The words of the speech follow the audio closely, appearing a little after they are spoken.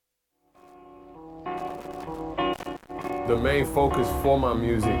the main focus for my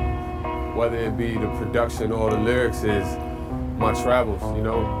music, whether it be the production or the lyrics, is my travels, you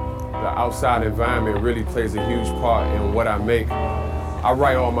know. The outside environment really plays a huge part in what I make. I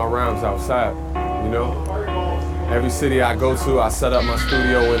write all my rhymes outside, you know. Every city I go to, I set up my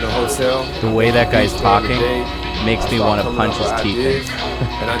studio in the hotel. The way that guy's talking makes me want to punch his teeth in.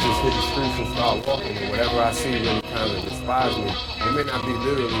 And I just hit the streets and start walking. And whatever I see really kind of inspires me. It may not be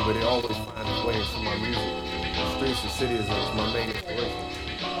literally, but it always finds its way into my music. The streets, the city is my main inspiration.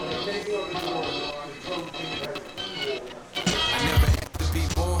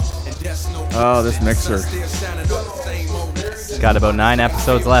 Oh, this mixer. It's got about 9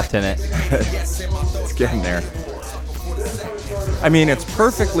 episodes left in it. It's getting there. I mean, it's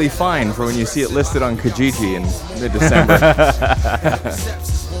perfectly fine for when you see it listed on Kijiji in mid-December.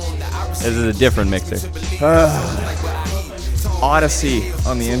 This is a different mixer. Odyssey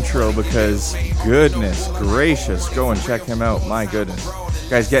on the intro because, goodness gracious, go and check him out. My goodness.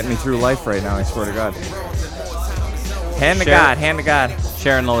 Guy's getting me through life right now, I swear to God. Hand to God, hand to God.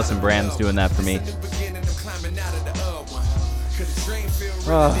 Sharon Lois and Bram's doing that for me.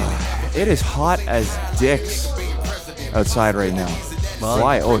 It is hot as dicks outside right now. Well,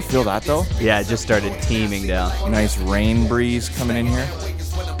 why? Oh, you feel that though? Yeah, it just started teeming down. Nice rain breeze coming in here.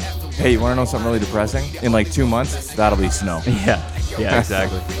 Hey, you want to know something really depressing? In like 2 months, that'll be snow. Yeah,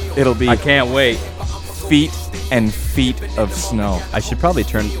 exactly. It'll be I can't wait. feet and feet of snow. I should probably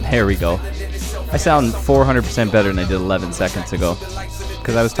turn... Here we go. I sound 400% better than I did 11 seconds ago.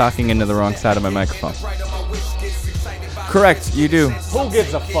 Because I was talking into the wrong side of my microphone. Correct, you do. Who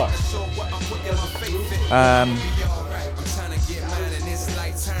gives a fuck? I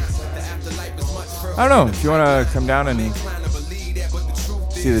don't know. If you want to come down and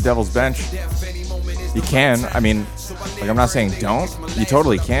see the Devil's Bench, you can. I mean, like, I'm not saying don't. You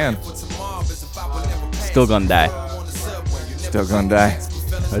totally can. Still gonna die. Still gonna die.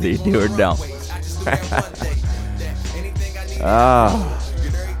 Whether you do or don't.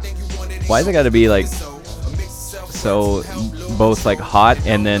 Why's it gotta be like so both like hot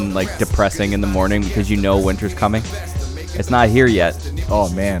and then like depressing in the morning because you know winter's coming? It's not here yet. Oh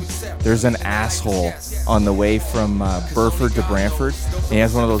man, there's an asshole on the way from Burford to Brantford. And he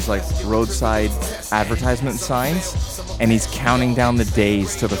has one of those like roadside advertisement signs, and he's counting down the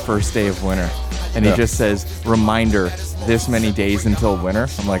days to the first day of winter. And he just says, "Reminder, this many days until winter."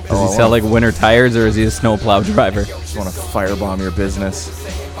 I'm like, does he sell like winter tires, or is he a snowplow driver? Just want to firebomb your business.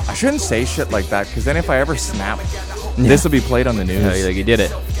 I shouldn't say shit like that, because then if I ever snap, this will be played on the news. Yeah, like you did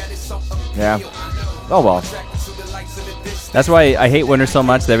it. Yeah. Oh well. That's why I hate winter so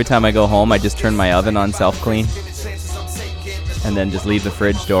much that every time I go home, I just turn my oven on self-clean. And then just leave the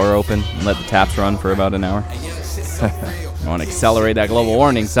fridge door open and let the taps run for about an hour. I want to accelerate that global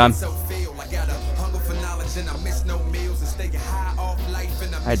warming, son.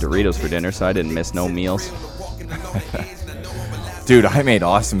 I had Doritos for dinner, so I didn't miss no meals. Dude, I made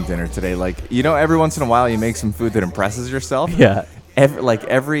awesome dinner today. Like, you know, every once in a while you make some food that impresses yourself. Yeah.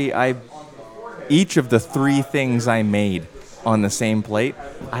 Each of the 3 things I made on the same plate,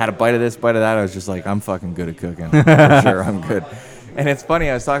 I had a bite of this, bite of that. I was just like, I'm fucking good at cooking. For sure, I'm good. And it's funny,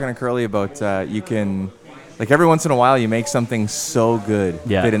 I was talking to Curly about you can, like, every once in a while you make something so good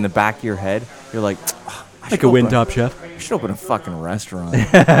that in the back of your head, you're like, like a Wintop chef. I should open a fucking restaurant.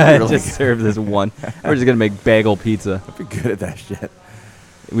 Just serve this one. We're just going to make bagel pizza. I'd be good at that shit.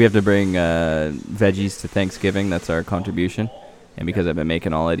 We have to bring veggies to Thanksgiving. That's our contribution. And because I've been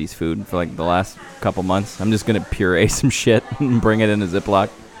making all Eddie's food for like the last couple months, I'm just going to puree some shit and bring it in a Ziploc.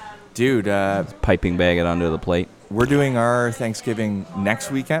 Dude. Just piping bag it onto the plate. We're doing our Thanksgiving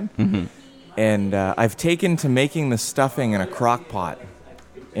next weekend. Mm-hmm. And I've taken to making the stuffing in a crock pot.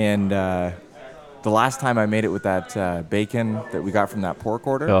 And the last time I made it with that bacon that we got from that pork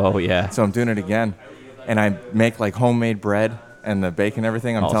order. Oh, yeah. So I'm doing it again. And I make like homemade bread and the bacon and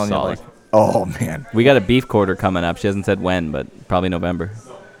everything. I'm telling solid. you, like, oh, man. We got a beef quarter coming up. She hasn't said when, but probably November.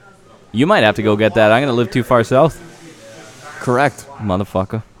 You might have to go get that. I'm going to live too far south. Correct.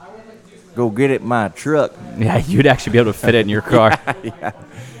 Motherfucker. Go get it in my truck. Yeah, you'd actually be able to fit it in your car. Yeah.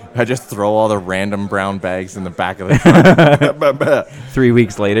 I just throw all the random brown bags in the back of the truck. 3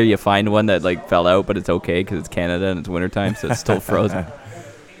 weeks later, you find one that like fell out, but it's okay because it's Canada and it's wintertime, so it's still frozen.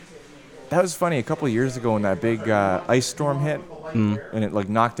 That was funny. A couple of years ago when that big ice storm hit, and it like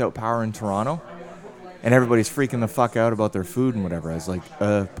knocked out power in Toronto, and everybody's freaking the fuck out about their food and whatever. I was like,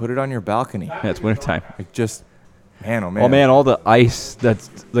 put it on your balcony. Yeah, it's wintertime. Like, just, man, oh man. Oh man, all the ice that's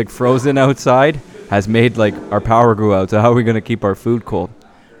like frozen outside has made like our power go out. So how are we going to keep our food cold?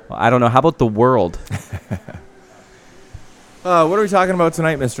 Well, I don't know. How about the world? What are we talking about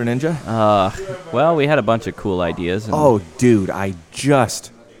tonight, Mr. Ninja? Well, we had a bunch of cool ideas. And Oh, dude, I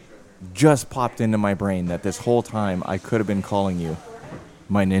just popped into my brain that this whole time I could have been calling you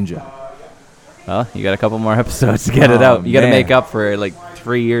my ninja. Well, you got a couple more episodes to get it out. You got to make up for like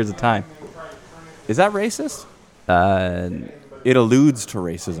 3 years of time. Is that racist? Uh, It alludes to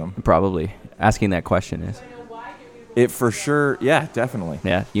racism. Probably. Asking that question is. It for sure, yeah, definitely.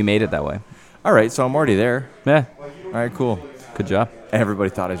 Yeah, you made it that way. All right, so I'm already there. Yeah, All right, cool. good job. Everybody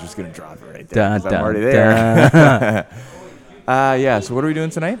thought I was just going to drop it right there. Dun, 'Cause I'm dun, already there. dun. Yeah, so what are we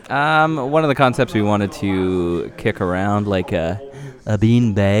doing tonight? One of the concepts we wanted to kick around like a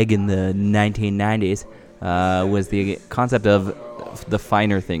beanbag in the 1990s was the concept of the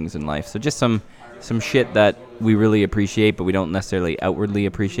finer things in life. So just some shit that we really appreciate, but we don't necessarily outwardly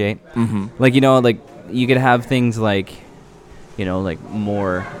appreciate. Mm-hmm. Like, like you could have things like, like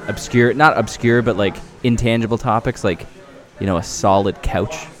more obscure, not obscure, but like intangible topics, like, a solid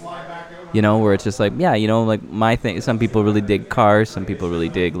couch, where it's just like, yeah, like my thing. Some people really dig cars. Some people really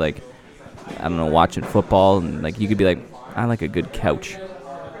dig, like, I don't know, watching football. And like, you could be like, I like a good couch,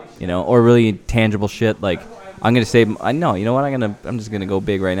 or really tangible shit. Like, I'm going to say, I know, you know what? I'm just going to go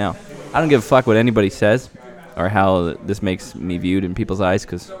big right now. I don't give a fuck what anybody says or how this makes me viewed in people's eyes,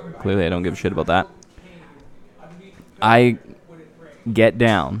 because clearly I don't give a shit about that. I get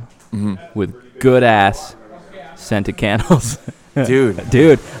down with good-ass scented candles. Dude,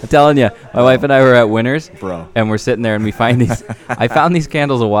 I'm telling you, my wife and I were at Winners, Bro. and we're sitting there and we find these. I found these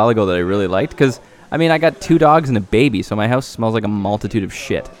candles a while ago that I really liked because, I got 2 dogs and a baby, so my house smells like a multitude of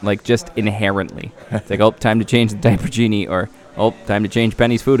shit, like just inherently. It's like, oh, time to change the diaper genie, or, oh, time to change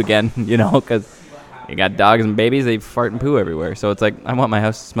Penny's food again, because you got dogs and babies, they fart and poo everywhere. So it's like, I want my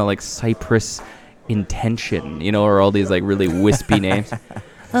house to smell like Cypress Intention, or all these like really wispy names.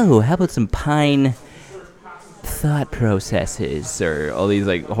 Oh, how about some pine thought processes, or all these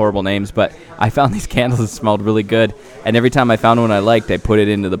like horrible names. But I found these candles that smelled really good, and every time I found one I liked, I put it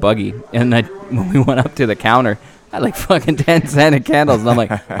into the buggy. And when we went up to the counter, I had like fucking 10 scented candles, and I'm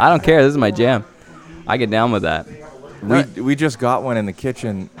like, I don't care, this is my jam. I get down with that. We just got one in the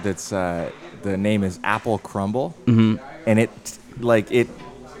kitchen that's the name is Apple Crumble, and it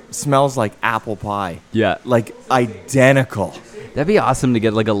smells like apple pie. Yeah, like identical. That'd be awesome to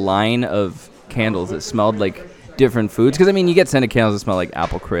get like a line of candles that smelled like different foods, because you get scented candles that smell like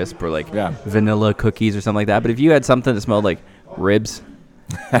apple crisp or like vanilla cookies or something like that. But if you had something that smelled like ribs,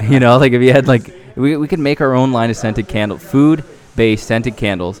 like if you had like, we could make our own line of scented food-based scented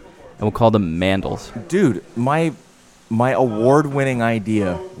candles, and we'll call them Mandels. Dude, my award-winning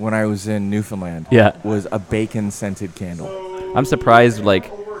idea when I was in Newfoundland was a bacon scented candle. I'm surprised,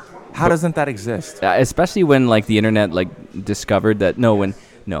 like, how doesn't that exist? Especially when like the internet like discovered that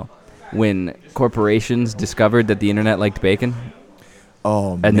when corporations discovered that the internet liked bacon.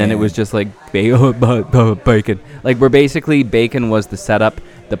 Oh, man. And then it was just like bacon. Like, where basically bacon was the setup,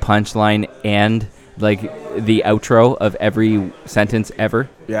 the punchline, and like the outro of every sentence ever.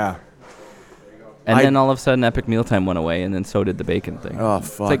 Yeah. And then all of a sudden Epic Mealtime went away, and then so did the bacon thing. Oh,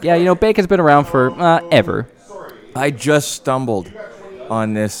 fuck. It's like, bacon's been around for ever. I just stumbled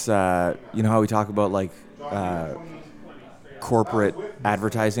on this, how we talk about like corporate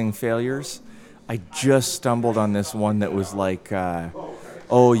advertising failures. I just stumbled on this one that was like,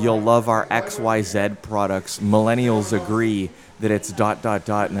 oh, you'll love our XYZ products. Millennials agree that it's ...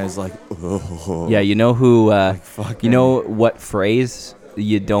 And I was like, oh. Yeah, you know who, you know what phrase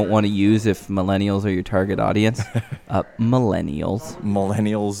you don't want to use if millennials are your target audience? Millennials.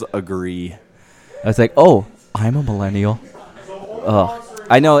 Millennials agree. I was like, oh, I'm a millennial. Oh,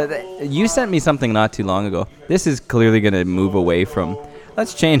 I know. You sent me something not too long ago. This is clearly going to move away from...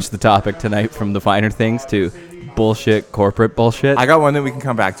 Let's change the topic tonight from the finer things to bullshit, corporate bullshit. I got one that we can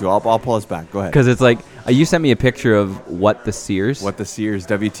come back to. I'll pull us back. Go ahead. Because it's like, you sent me a picture of What the Sears. What the Sears.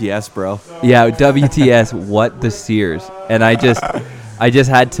 WTS, bro. Yeah, WTS, What the Sears. And I just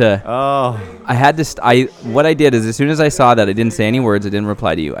had to... Oh. What I did is, as soon as I saw that, I didn't say any words. I didn't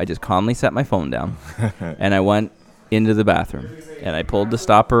reply to you. I just calmly set my phone down. And I went into the bathroom. And I pulled the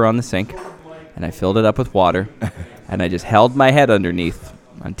stopper on the sink. And I filled it up with water. And I just held my head underneath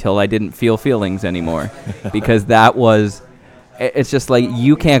until I didn't feel feelings anymore. Because that was... It's just like,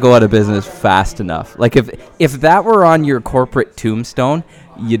 you can't go out of business fast enough. Like, if that were on your corporate tombstone,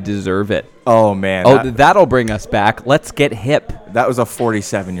 you deserve it. Oh, man. Oh, that'll bring us back. Let's get hip. That was a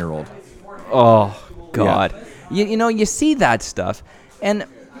 47-year-old. Oh, God. Yeah. You see that stuff. And,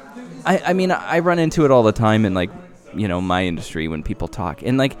 I run into it all the time in, like, my industry when people talk.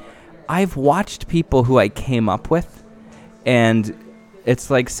 And, like, I've watched people who I came up with, and it's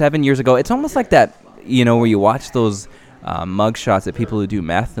like 7 years ago. It's almost like that, where you watch those mug shots at people who do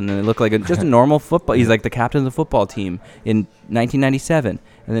meth, and then they look like just a normal football. He's like the captain of the football team in 1997,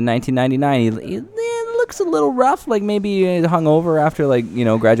 and then 1999 he looks a little rough, like maybe hungover after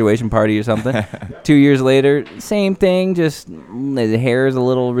graduation party or something. 2 years later, same thing, just his hair is a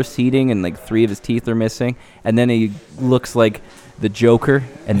little receding and like 3 of his teeth are missing, and then he looks like the Joker,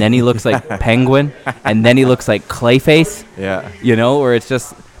 and then he looks like Penguin, and then he looks like Clayface. Yeah. Where it's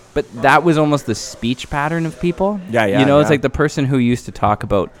just. But that was almost the speech pattern of people. Yeah. It's like the person who used to talk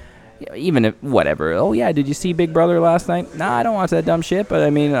about, even if whatever. Oh yeah, did you see Big Brother last night? Nah, I don't watch that dumb shit. But I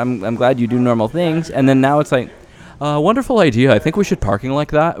mean, I'm glad you do normal things. And then now it's like, wonderful idea. I think we should parking lot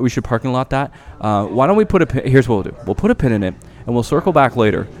that. Why don't we put a pin? Here's what we'll do. We'll put a pin in it, and we'll circle back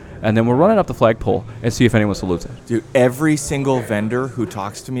later, and then we'll run it up the flagpole and see if anyone salutes it. Dude, every single vendor who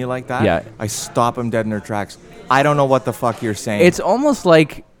talks to me like that, I stop them dead in their tracks. I don't know what the fuck you're saying. It's almost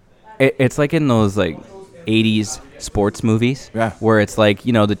like. It's like in those 80s sports movies where it's like,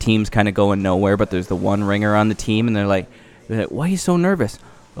 the team's kind of going nowhere, but there's the one ringer on the team, and they're like, why are you so nervous?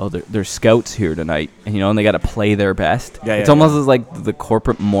 Oh, there's scouts here tonight, and they got to play their best. It's almost as like the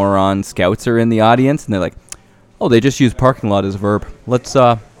corporate moron scouts are in the audience, and they're like, oh, they just use parking lot as a verb. Let's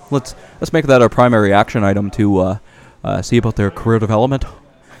make that our primary action item to see about their career development.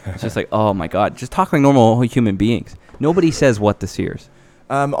 It's just like, oh my God, just talk like normal human beings. Nobody says what to Sears.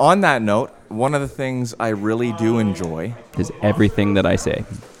 On that note, one of the things I really do enjoy is everything that I say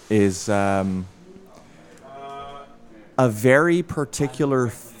is a very particular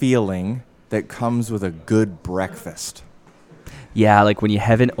feeling that comes with a good breakfast. Yeah, like when you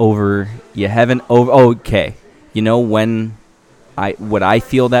haven't over. Okay, when what I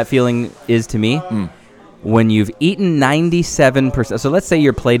feel that feeling is to me when you've eaten 97%. So let's say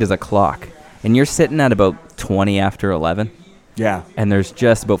your plate is a clock, and you're sitting at about 20 after 11. Yeah. And there's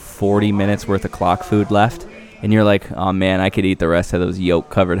just about 40 minutes worth of clock food left. And you're like, oh, man, I could eat the rest of those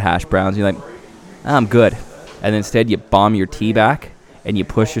yolk-covered hash browns. You're like, I'm good. And instead you bomb your tea back and you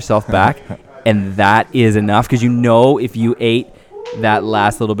push yourself back. And that is enough because if you ate that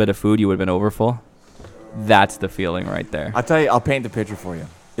last little bit of food, you would have been overfull. That's the feeling right there. I'll tell you, I'll paint the picture for you.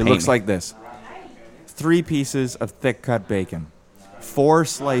 It looks like this. 3 pieces of thick-cut bacon. 4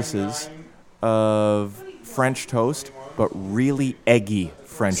 slices of French toast, but really eggy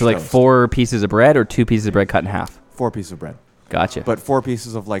French toast. So like 4 pieces of bread or 2 pieces of bread cut in half? 4 pieces of bread. Gotcha. But 4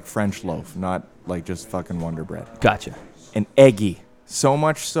 pieces of French loaf, not just fucking Wonder Bread. Gotcha. And eggy. So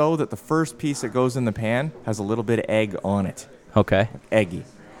much so that the first piece that goes in the pan has a little bit of egg on it. Okay. Eggy.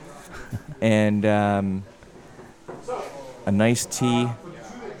 And a nice tea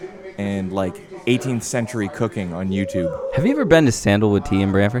and 18th century cooking on YouTube. Have you ever been to Sandalwood Tea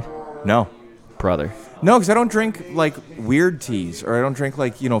in Brantford? No. Brother. No, because I don't drink weird teas, or I don't drink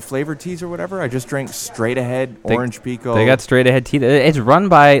flavored teas or whatever. I just drink straight ahead orange pico. They got straight ahead tea. It's run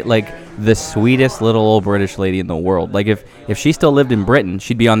by the sweetest little old British lady in the world. If she still lived in Britain,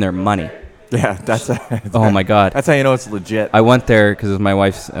 she'd be on their money. Yeah, oh my God. That's how you know it's legit. I went there because it was my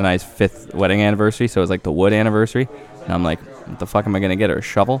wife's and I's 5th wedding anniversary, so it was the wood anniversary. And I'm like, what the fuck am I gonna get her? A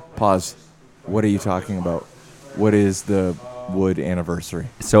shovel? Pause. What are you talking about? What is the wood anniversary?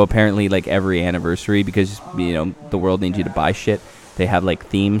 So apparently every anniversary, because the world needs you to buy shit, they have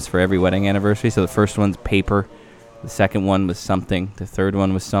themes for every wedding anniversary. So the first one's paper, the second one was something, the third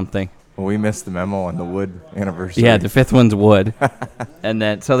one was something. Well, we missed the memo on the wood anniversary. Yeah, the 5th one's wood. And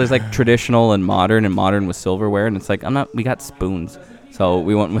then so there's traditional and modern with silverware, and it's we got spoons. So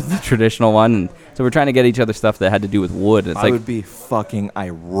we went with the traditional one, and so we're trying to get each other stuff that had to do with wood. It's I would be fucking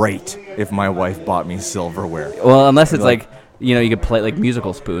irate if my wife bought me silverware. Well, unless it's you could play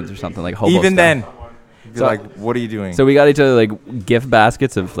musical spoons or something hobo even stuff. Then, so, what are you doing? So we got each other gift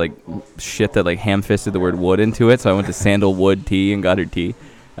baskets of shit that ham-fisted the word wood into it. So I went to Sandalwood Tea and got her tea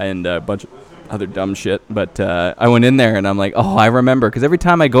and a bunch of other dumb shit. But I went in there and I'm like, oh, I remember, because every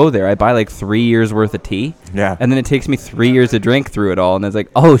time I go there, I buy 3 years worth of tea. Yeah. And then it takes me 3 years to drink through it all, and it's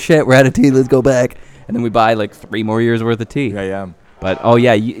oh shit, we're out of tea. Let's go back. And then we buy 3 more years worth of tea. Yeah. But, oh,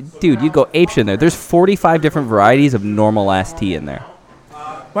 yeah, dude, you go apeshit in there. There's 45 different varieties of normal-ass tea in there.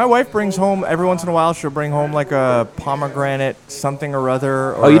 My wife brings home, every once in a while, she'll bring home a pomegranate something or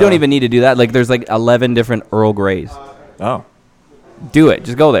other. Or you don't even need to do that. There's 11 different Earl Greys. Oh. Do it.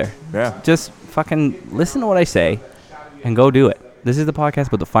 Just go there. Yeah. Just fucking listen to what I say and go do it. This is the podcast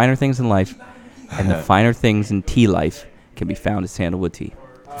about the finer things in life, and the finer things in tea life can be found at Sandalwood Tea.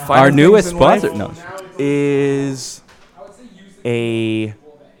 Our newest sponsor is a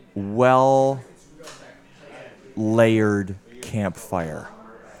well-layered campfire.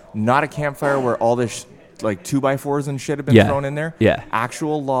 Not a campfire where all this 2x4s and shit have been thrown in there. Yeah.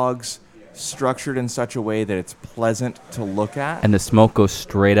 Actual logs structured in such a way that it's pleasant to look at. And the smoke goes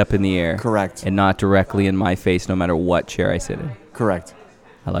straight up in the air. Correct. And not directly in my face, no matter what chair I sit in. Correct.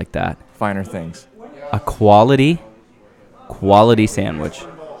 I like that. Finer things. A quality sandwich.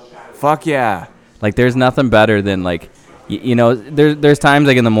 Fuck yeah. Like, there's nothing better than, like, there's times,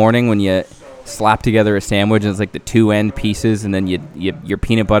 like, in the morning when you slap together a sandwich and it's like the two end pieces and then your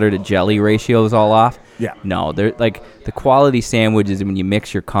peanut butter to jelly ratio is all off. Yeah. No, they're like, the quality sandwich is when you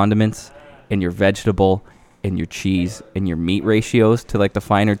mix your condiments and your vegetable and your cheese and your meat ratios to, like, the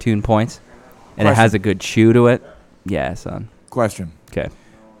finer tune points, and it has a good chew to it. Yeah, son. Question. Okay.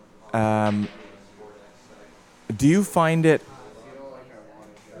 Do you find it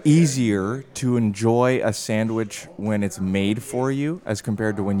easier to enjoy a sandwich when it's made for you as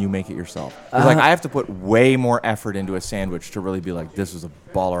compared to when you make it yourself? 'Cause, like, I have to put way more effort into a sandwich to really be like, this is a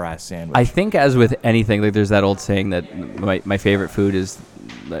baller ass sandwich. I think, as with anything, like, there's that old saying that my favorite food is,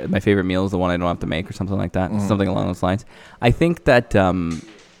 my favorite meal is the one I don't have to make, or something like that. Something along those lines. I think that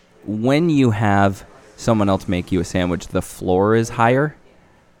when you have someone else make you a sandwich, the floor is higher,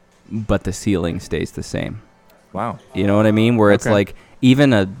 but the ceiling stays the same. Wow. You know what I mean? Where it's Okay. like,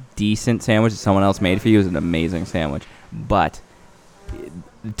 even a decent sandwich that someone else made for you is an amazing sandwich. But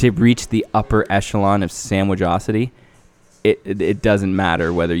to reach the upper echelon of sandwichosity, it doesn't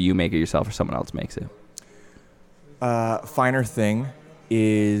matter whether you make it yourself or someone else makes it. Finer thing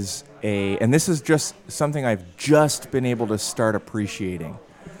is and this is just something I've just been able to start appreciating.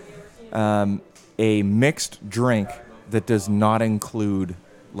 A mixed drink that does not include,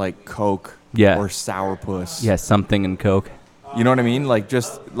 like, Coke or sourpuss. Yeah, something in Coke. You know what I mean? Like,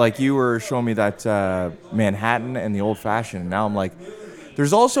 just like you were showing me that Manhattan and the old fashioned. And now I'm like,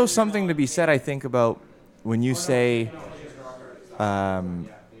 there's also something to be said, I think, about when you say,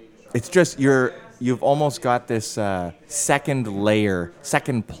 it's just you've almost got this second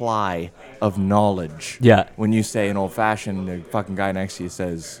ply of knowledge. Yeah. When you say an old fashioned, the fucking guy next to you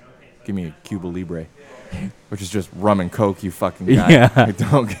says, "Give me a Cuba Libre," which is just rum and Coke. You fucking guy. Yeah. I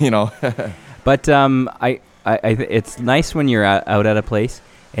don't, you know. But it's nice when you're out at a place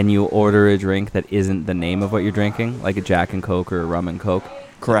and you order a drink that isn't the name of what you're drinking, like a Jack and Coke or a rum and Coke.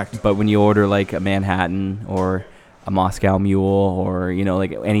 Correct. But when you order, like, a Manhattan or a Moscow Mule or,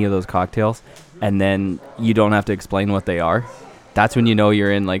 like, any of those cocktails, and then you don't have to explain what they are, that's when you know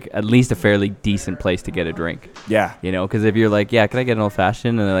you're in, like, at least a fairly decent place to get a drink. Yeah. Because if you're like, yeah, can I get an old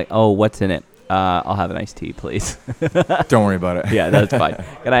fashioned? And they're like, oh, what's in it? I'll have an iced tea, please. Don't worry about it. Yeah, that's fine.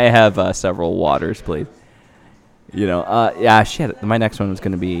 Can I have several waters, please? Shit. My next one was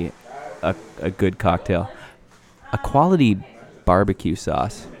going to be a good cocktail. A quality barbecue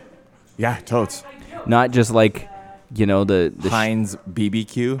sauce. Yeah, totes. Not just like, the Heinz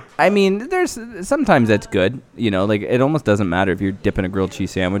BBQ. I mean, there's sometimes that's good. Like, it almost doesn't matter if you're dipping a grilled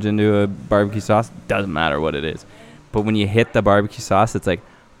cheese sandwich into a barbecue sauce. Doesn't matter what it is. But when you hit the barbecue sauce, it's like,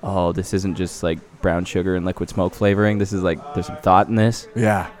 oh, this isn't just like brown sugar and liquid smoke flavoring. This is like, there's some thought in this.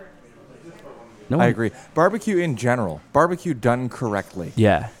 Yeah. No, I agree. Barbecue in general. Barbecue done correctly.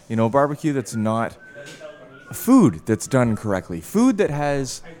 Yeah. Barbecue that's not food that's done correctly. Food that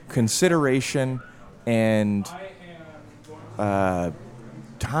has consideration and time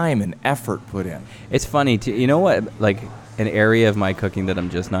and effort put in. It's funny, too. You know what? Like, an area of my cooking that I'm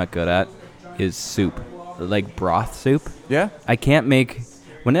just not good at is soup. Like, broth soup. Yeah? I can't make...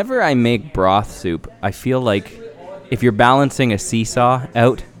 Whenever I make broth soup, I feel like if you're balancing a seesaw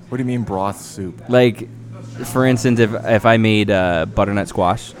out... What do you mean broth soup? Like, for instance, if I made butternut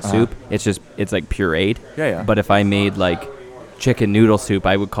squash soup, it's like pureed. Yeah. But if I made, like, chicken noodle soup,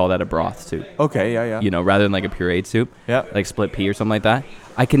 I would call that a broth soup. Okay, yeah. Rather than like a pureed soup. Yeah. Like split pea or something like that.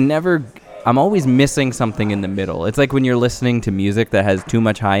 I'm always missing something in the middle. It's like when you're listening to music that has too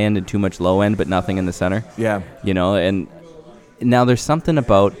much high end and too much low end, but nothing in the center. Yeah. And now there's something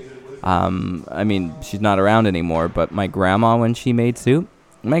about, she's not around anymore, but my grandma, when she made soup,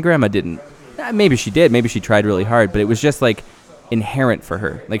 my grandma didn't. Maybe she did. Maybe she tried really hard, but it was just like inherent for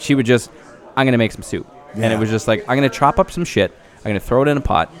her. Like, she would just, I'm going to make some soup. Yeah. And it was just like, I'm going to chop up some shit. I'm going to throw it in a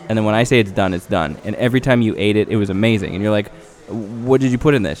pot. And then when I say it's done, it's done. And every time you ate it, it was amazing. And you're like, what did you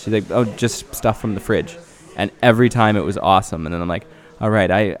put in this? She's like, oh, just stuff from the fridge. And every time it was awesome. And then I'm like, all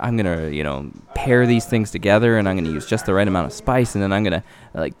right, I'm going to, pair these things together. And I'm going to use just the right amount of spice. And then I'm going to,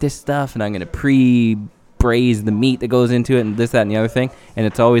 like, this stuff. And I'm going to pre-braise the meat that goes into it. And this, that, and the other thing. And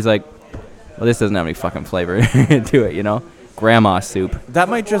it's always like, well, this doesn't have any fucking flavor to it, Grandma soup. That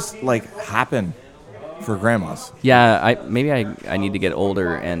might just, like, happen for grandmas. Yeah, I need to get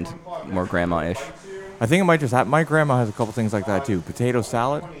older and more grandma-ish. I think it might just happen. My grandma has a couple things like that, too. Potato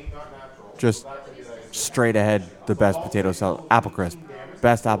salad, just straight ahead, the best potato salad. Apple crisp.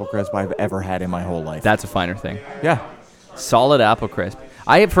 best apple crisp I've ever had in my whole life. That's a finer thing. Yeah. Solid apple crisp.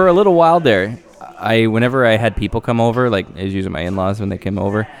 For a little while there, whenever I had people come over, like I was using my in-laws when they came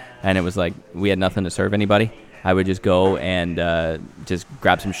over, and it was like we had nothing to serve anybody, I would just go and just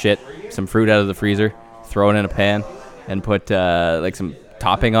grab some fruit out of the freezer, throw it in a pan, and put like some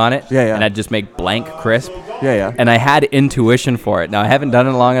topping on it. Yeah. And I'd just make blank crisp. Yeah. And I had intuition for it. Now, I haven't done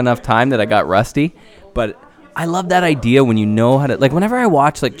it long enough time that I got rusty, but I love that idea when you know how to, like, whenever I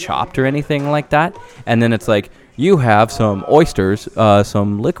watch, like, Chopped or anything like that, and then it's like, you have some oysters,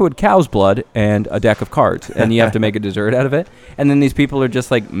 some liquid cow's blood, and a deck of cards, and you have to make a dessert out of it, and then these people are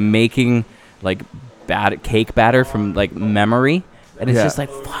just, like, making, like, cake batter from, like, memory, and it's just like,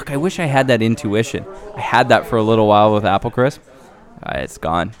 fuck, I wish I had that intuition. I had that for a little while with apple crisp. It's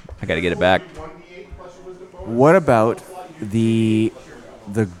gone. I got to get it back. What about the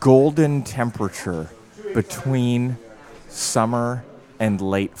golden temperature between summer and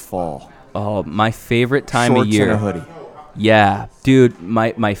late fall? Oh, my favorite time of year. Shorts and a hoodie. Yeah, dude,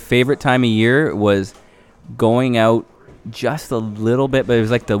 my favorite time of year was going out just a little bit, but it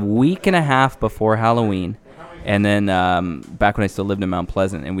was like the week and a half before Halloween. And then back when I still lived in Mount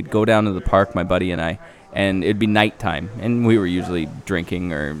Pleasant, and we'd go down to the park, my buddy and I, and it'd be nighttime, and we were usually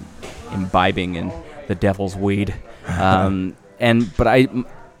drinking or imbibing in the devil's weed. But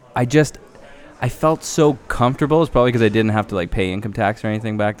I felt so comfortable. It's probably because I didn't have to like pay income tax or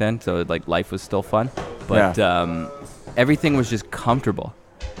anything back then, so like life was still fun. But everything was just comfortable.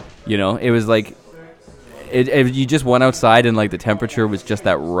 You know, it was like you just went outside and like the temperature was just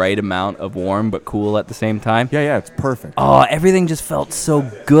that right amount of warm but cool at the same time. Yeah, it's perfect. Oh, everything just felt so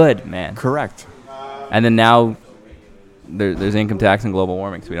good, man. Correct. And then now there's income tax and global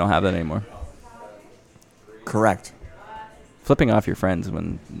warming, so we don't have that anymore. Correct. Flipping off your friends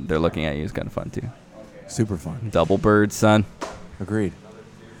when they're looking at you is kind of fun too. Super fun. Double bird, son. Agreed.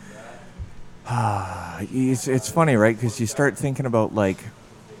 It's funny, right? Because you start thinking about like,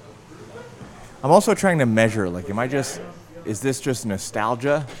 I'm also trying to measure, like, is this just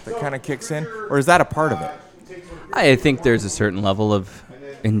nostalgia that kind of kicks in? Or is that a part of it? I think there's a certain level of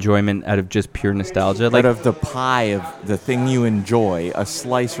enjoyment out of just pure nostalgia. Like, out of the pie of the thing you enjoy, a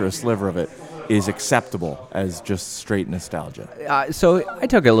slice or a sliver of it is acceptable as just straight nostalgia. So I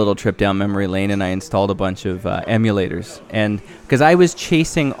took a little trip down memory lane and I installed a bunch of emulators. And because I was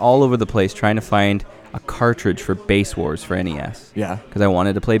chasing all over the place trying to find a cartridge for Base Wars for NES. Yeah. Because I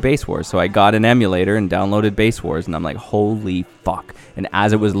wanted to play Base Wars. So I got an emulator and downloaded Base Wars. And I'm like, holy fuck. And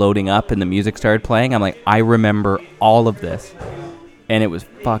as it was loading up and the music started playing, I'm like, I remember all of this. And it was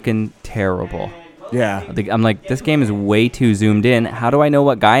fucking terrible. Yeah. I'm like, this game is way too zoomed in. How do I know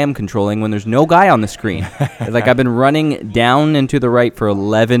what guy I'm controlling when there's no guy on the screen? Like, I've been running down and to the right for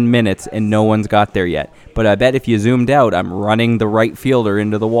 11 minutes and no one's got there yet. But I bet if you zoomed out, I'm running the right fielder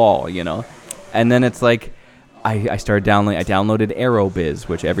into the wall, you know? And then it's like, I started downloading. I downloaded AeroBiz,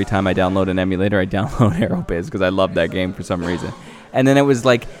 which every time I download an emulator, I download AeroBiz because I love that game for some reason. And then it was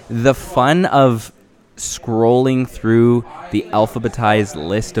like the fun of scrolling through the alphabetized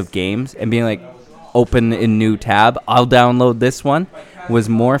list of games and being like, open a new tab, I'll download this one, was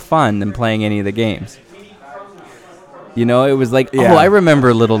more fun than playing any of the games. You know, it was like, oh, I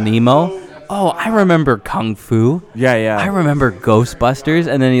remember Little Nemo. Oh, I remember Kung Fu. Yeah. I remember Ghostbusters.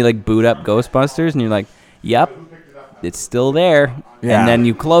 And then you like boot up Ghostbusters and you're like, yep, it's still there. Yeah. And then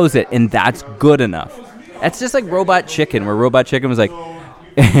you close it and that's good enough. That's just like Robot Chicken, where Robot Chicken was like,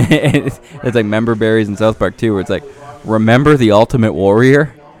 it's like Member Berries in South Park too, where it's like, remember the Ultimate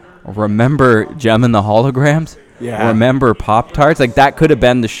Warrior? Remember Gem and the Holograms? Yeah. Remember Pop-Tarts? Like, that could have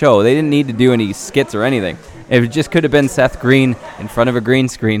been the show. They didn't need to do any skits or anything. It just could have been Seth Green in front of a green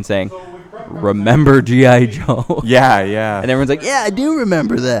screen saying, remember G.I. Joe? Yeah. And everyone's like, yeah, I do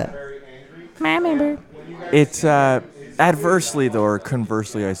remember that. I remember. It's adversely, though, or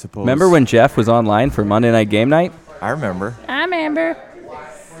conversely, I suppose. Remember when Jeff was online for Monday Night Game Night? I remember. I remember.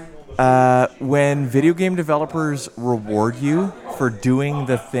 When video game developers reward you for doing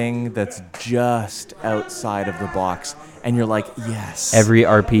the thing that's just outside of the box, and you're like, yes. Every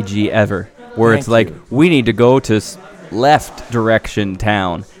RPG ever, where it's like, we need to go to left direction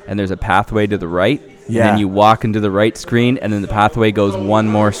town, and there's a pathway to the right, and then you walk into the right screen, and then the pathway goes one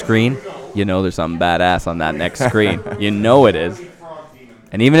more screen. You know there's something badass on that next screen. You know it is.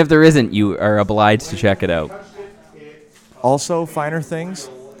 And even if there isn't, you are obliged to check it out. Also, finer things.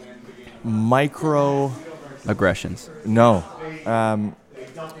 Micro aggressions. No.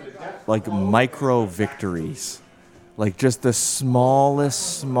 Like micro victories. Like just the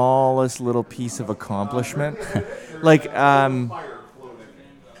smallest little piece of accomplishment. Like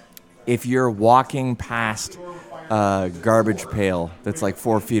if you're walking past garbage pail that's like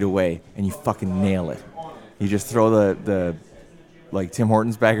 4 feet away, and you fucking nail it. You just throw the like Tim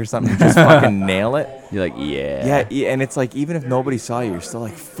Hortons bag or something, you just fucking nail it. You're like, yeah. Yeah, and it's like, even if nobody saw you, you're still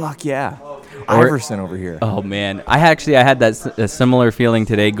like, fuck yeah. Iverson over here. Oh, man. I had that a similar feeling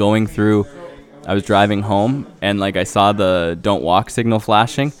today going through. I was driving home, and like I saw the don't walk signal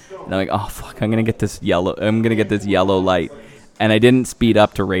flashing, and I'm like, oh, fuck, I'm going to get this yellow light. And I didn't speed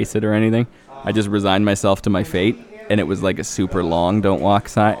up to race it or anything. I just resigned myself to my fate, and it was like a super long don't walk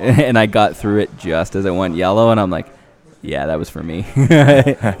sign, and I got through it just as it went yellow, and I'm like, yeah, that was for me.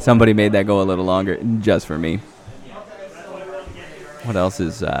 Somebody made that go a little longer just for me. What else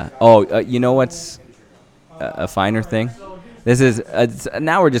is... you know what's a finer thing? This is...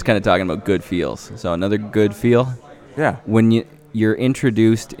 now we're just kind of talking about good feels. So another good feel. Yeah. When you're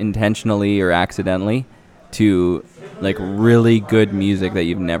introduced intentionally or accidentally to like really good music that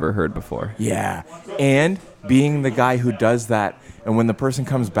you've never heard before. Yeah. And being the guy who does that, and when the person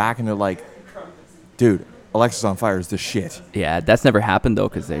comes back and they're like, dude, Alexis on Fire is the shit. Yeah, that's never happened, though,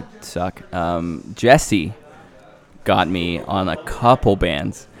 because they suck. Jesse got me on a couple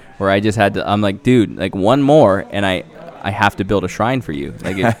bands where I just had to... I'm like, dude, like one more, and I have to build a shrine for you.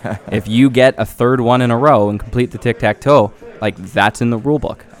 Like, if you get a third one in a row and complete the tic-tac-toe, like, that's in the rule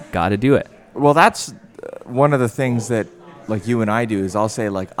book. Got to do it. Well, that's one of the things that, like, you and I do is I'll say,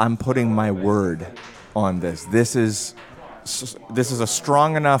 like, I'm putting my word on this. This is a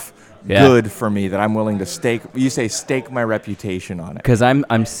strong enough... good for me that I'm willing to stake. You say stake my reputation on it. Because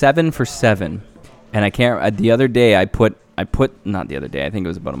I'm 7 for 7, and I can't. The other day I put not the other day. I think it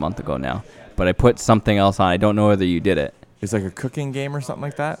was about a month ago now. But I put something else on. I don't know whether you did it. It's like a cooking game or something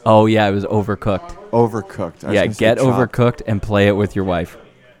like that. Oh yeah, it was Overcooked. Overcooked. Yeah, get Overcooked and play it with your wife.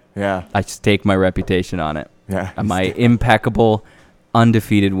 Yeah. I stake my reputation on it. Yeah. My impeccable,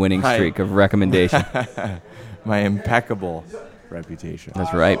 undefeated winning streak of recommendation. My impeccable reputation.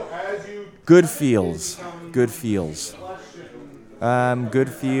 That's right. Good feels. Good feels.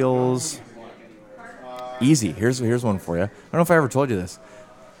 Easy. Here's one for you. I don't know if I ever told you this.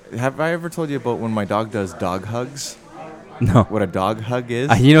 Have I ever told you about when my dog does dog hugs? No. What a dog hug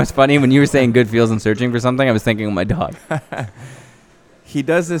is? You know what's funny? When you were saying good feels and searching for something, I was thinking of my dog. He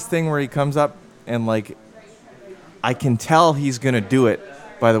does this thing where he comes up and, like, I can tell he's going to do it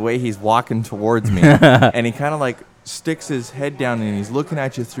by the way he's walking towards me. And he kind of, like, sticks his head down and he's looking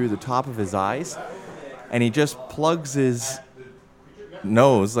at you through the top of his eyes. And he just plugs his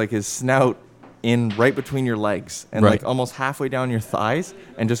nose, like his snout, in right between your legs. And, like, almost halfway down your thighs.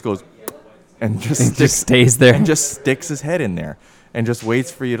 And just goes... And just stays there. And just sticks his head in there. And just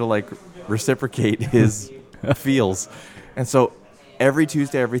waits for you to, like, reciprocate his feels. And so every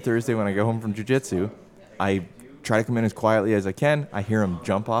Tuesday, every Thursday when I go home from jiu-jitsu, I try to come in as quietly as I can. I hear him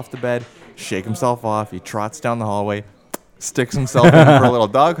jump off the bed, shake himself off. He trots down the hallway, sticks himself in for a little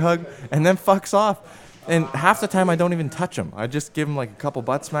dog hug, and then fucks off. And half the time I don't even touch him. I just give him like a couple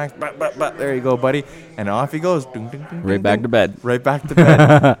butt smacks. But there you go, buddy. And off he goes. Right back to bed. Right back to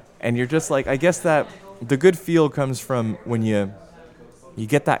bed. And you're just like, I guess that the good feel comes from when you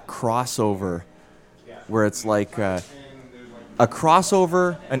get that crossover where it's like a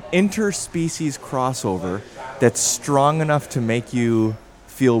crossover, an interspecies crossover that's strong enough to make you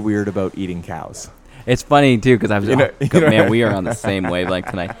feel weird about eating cows. It's funny, too, because I was man, we are on the same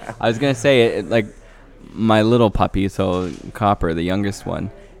wavelength tonight. I was going to say, like, my little puppy, so Copper, the youngest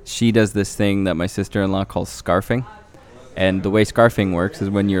one, she does this thing that my sister-in-law calls scarfing. And the way scarfing works is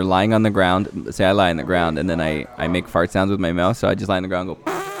when you're lying on the ground, say I lie on the ground, and then I make fart sounds with my mouth, so I just lie on the ground and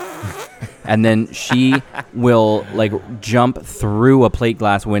go... And then she will, like, jump through a plate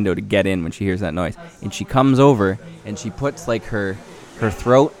glass window to get in when she hears that noise. And she comes over, and she puts, like, her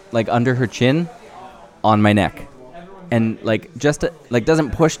throat, like, under her chin on my neck. And, like, just, like,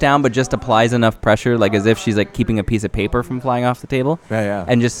 doesn't push down, but just applies enough pressure, like, as if she's, like, keeping a piece of paper from flying off the table. Yeah.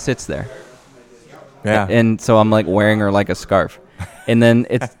 And just sits there. Yeah. And so I'm, like, wearing her like a scarf. And then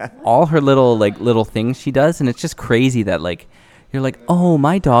it's all her little things she does, and it's just crazy that, like, you're like, oh,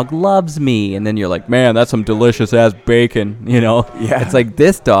 my dog loves me. And then you're like, man, that's some delicious-ass bacon, you know? Yeah. It's like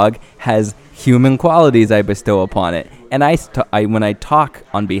this dog has human qualities I bestow upon it. And when I talk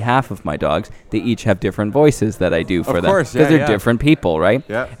on behalf of my dogs, they each have different voices that I do for them. Of course, because they're different people, right?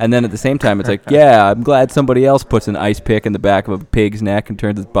 Yeah. And then at the same time, it's like, yeah, I'm glad somebody else puts an ice pick in the back of a pig's neck and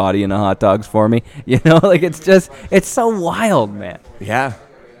turns its body into hot dogs for me. You know, like it's so wild, man. Yeah.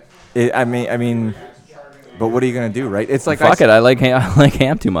 I mean, but what are you gonna do, right? It's like fuck it. I like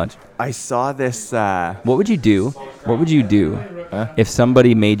ham too much. I saw this. What would you do? What would you do if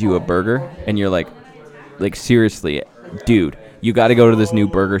somebody made you a burger and you're like seriously, dude, you got to go to this new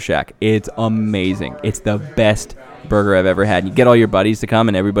burger shack. It's amazing. It's the best burger I've ever had. You get all your buddies to come,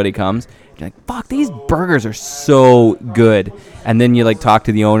 and everybody comes. You're like, fuck, these burgers are so good. And then you like talk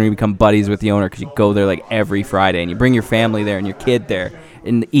to the owner, you become buddies with the owner because you go there like every Friday, and you bring your family there and your kid there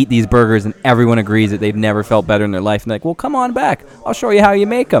and eat these burgers, and everyone agrees that they've never felt better in their life. And they're like, well, come on back. I'll show you how you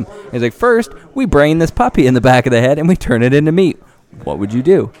make them. And he's like, first, we brain this puppy in the back of the head and we turn it into meat. What would you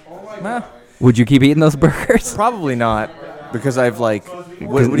do? Would you keep eating those burgers? Probably not, because I've like,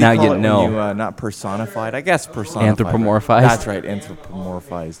 what do you now call you it know. when you, not personified? I guess personified. Anthropomorphized? That's right,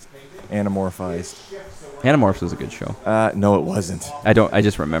 anthropomorphized. Anamorphized. Animorphs was a good show. No, it wasn't. I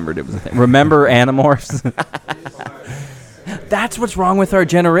just remembered it was a thing. Remember Animorphs? That's what's wrong with our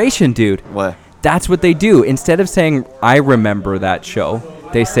generation, dude. What? That's what they do. Instead of saying, I remember that show,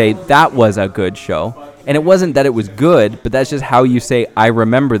 they say, that was a good show. And it wasn't that it was good, but that's just how you say, I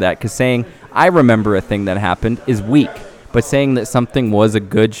remember that. Because saying, I remember a thing that happened is weak. But saying that something was a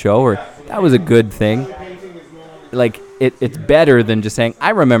good show or that was a good thing, like, it's better than just saying,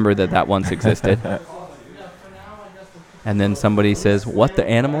 I remember that once existed. And then somebody says, what, the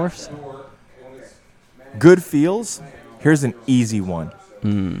Animorphs? Good feels? Here's an easy one.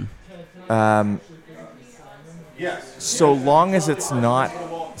 So long as it's not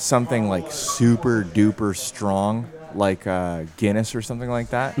something like super duper strong, like Guinness or something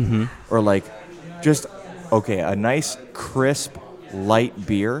like that, or like just, a nice crisp light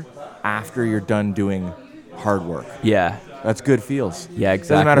beer after you're done doing hard work. Yeah. That's good feels. Yeah,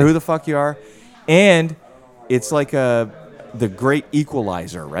 exactly. Doesn't matter who the fuck you are. And it's like the great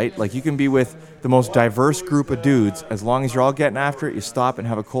equalizer, right? Like you can be with the most diverse group of dudes, as long as you're all getting after it, you stop and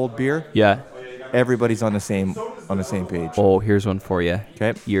have a cold beer. Yeah. Everybody's on the same page. Oh, here's one for you.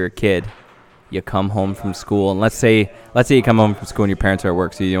 Okay. You're a kid. You come home from school, and let's say you come home from school and your parents are at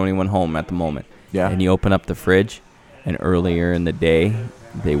work, so you're the only one home at the moment. Yeah. And you open up the fridge, and earlier in the day,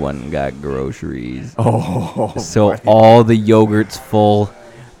 they went and got groceries. Oh. So buddy. all the yogurt's full.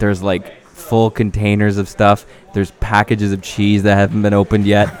 There's like full containers of stuff. There's packages of cheese that haven't been opened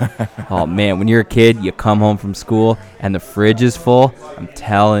yet. Oh man, when you're a kid, you come home from school and the fridge is full. I'm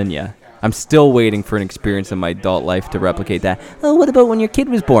telling you. I'm still waiting for an experience in my adult life to replicate that. Oh, what about when your kid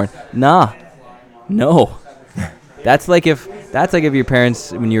was born? Nah. No. That's like if your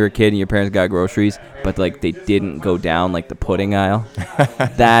parents, when you were a kid and your parents got groceries, but like they didn't go down like the pudding aisle.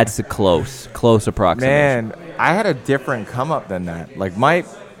 That's a close approximation. Man, I had a different come up than that. Like my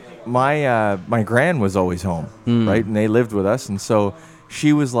gran was always home, right? And they lived with us, and so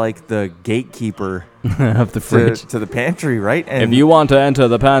she was like the gatekeeper of the fridge to the pantry, right? And if you want to enter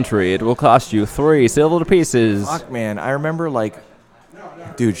the pantry, it will cost you 3 silver pieces. Fuck, man, I remember like,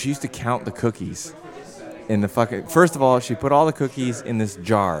 dude, she used to count the cookies in the fucking. First of all, she put all the cookies in this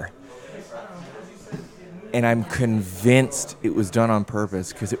jar. And I'm convinced it was done on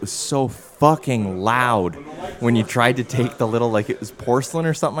purpose because it was so fucking loud when you tried to take the little, like it was porcelain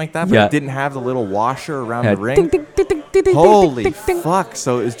or something like that, but it didn't have the little washer around the ring. Ding, ding, ding, ding, ding, ding, Holy ding, ding. fuck.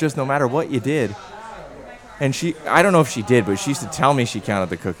 So it was just no matter what you did. And I don't know if she did, but she used to tell me she counted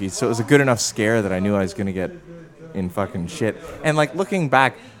the cookies. So it was a good enough scare that I knew I was going to get in fucking shit. And like looking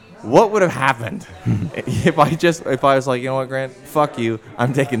back, what would have happened if I was like, you know what, Grant, fuck you.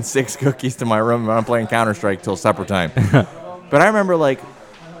 I'm taking 6 cookies to my room and I'm playing Counter-Strike till supper time. But I remember like,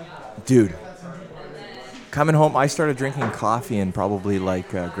 dude, coming home, I started drinking coffee in probably like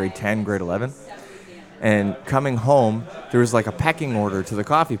grade 10, grade 11. And coming home, there was like a pecking order to the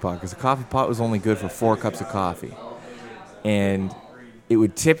coffee pot because the coffee pot was only good for 4 cups of coffee. And it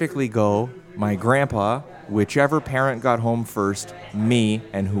would typically go my grandpa, whichever parent got home first, me,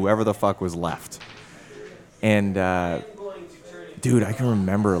 and whoever the fuck was left. And, dude, I can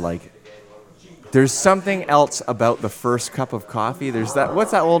remember, like, there's something else about the first cup of coffee. There's that,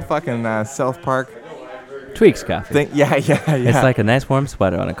 what's that old fucking South Park Tweaks coffee. thing? Yeah. It's like a nice warm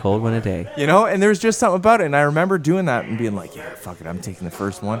sweater on a cold winter day. You know, and there's just something about it. And I remember doing that and being like, yeah, fuck it, I'm taking the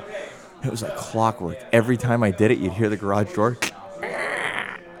first one. It was like clockwork. Every time I did it, you'd hear the garage door.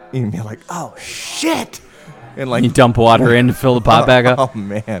 And you'd be like, oh, shit. And like You dump water in to fill the pot back up. Oh,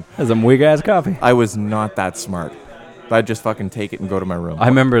 man. That's some weak ass coffee. I was not that smart. I'd just fucking take it and go to my room. I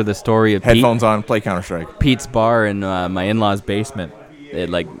remember the story of Headphones on, play Counter-Strike. Pete's bar in my in-laws' basement. It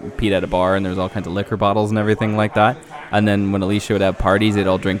like Pete had a bar and there was all kinds of liquor bottles and everything like that. And then when Alicia would have parties, they'd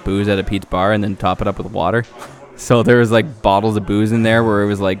all drink booze at a Pete's bar and then top it up with water. So there was like bottles of booze in there where it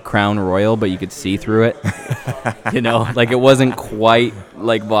was like Crown Royal, but you could see through it. You know, like it wasn't quite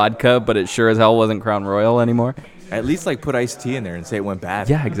like vodka, but it sure as hell wasn't Crown Royal anymore. At least like put iced tea in there and say it went bad.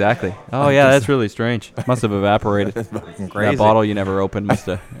 Yeah, exactly. Oh yeah, that's really strange. Must have evaporated. That's fucking crazy. That bottle you never opened must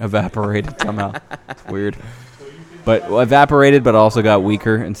have evaporated somehow. It's weird. But evaporated, but also got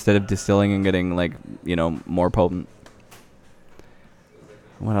weaker instead of distilling and getting like, more potent.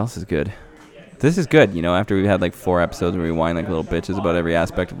 What else is good? This is good, after we've had like 4 episodes where we whine like little bitches about every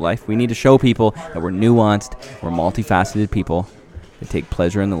aspect of life. We need to show people that we're nuanced, we're multifaceted people that take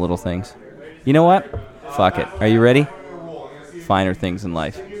pleasure in the little things. You know what? Fuck it. Are you ready? Finer things in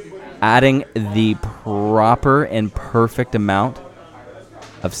life. Adding the proper and perfect amount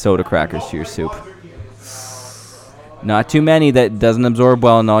of soda crackers to your soup. Not too many that doesn't absorb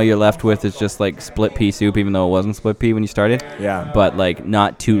well, and all you're left with is just like split pea soup, even though it wasn't split pea when you started. Yeah. But like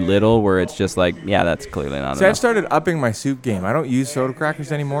not too little, where it's just like, yeah, that's clearly not See, I enough. started upping my soup game. I don't use soda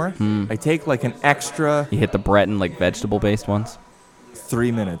crackers anymore. I take like an extra You hit the Breton like vegetable-based ones.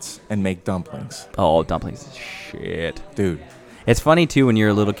 3 minutes and make dumplings. Oh, dumplings is shit. Dude. It's funny too when you're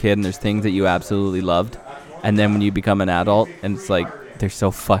a little kid and there's things that you absolutely loved, and then when you become an adult and it's like they're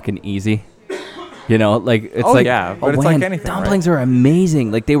so fucking easy. Like it's Oh, like, yeah, but it's like anything, dumplings are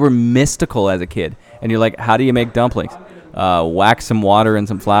amazing. Like they were mystical as a kid, and you're like, how do you make dumplings? Wax some water and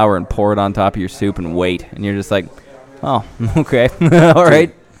some flour and pour it on top of your soup and wait, and you're just like, oh, okay, all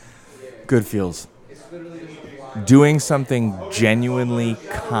right. Good feels. Doing something genuinely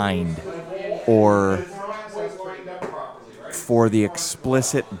kind or for the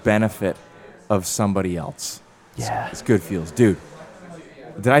explicit benefit of somebody else. Yeah. It's good feels. Dude,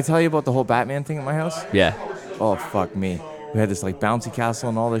 did I tell you about the whole Batman thing at my house? Yeah. Oh, fuck me. We had this, like, bouncy castle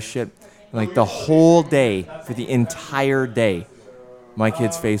and all this shit. And, like, the whole day, for the entire day, my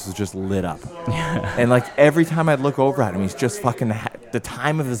kid's face was just lit up. And, like, every time I'd look over at him, he's just fucking the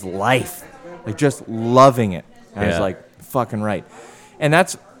time of his life. Like, just loving it. And I was like, fucking right. And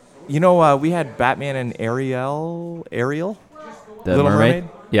that's, we had Batman and Ariel? The Little Mermaid?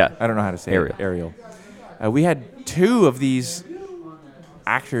 Yeah. I don't know how to say Ariel. it. Ariel. We had 2 of these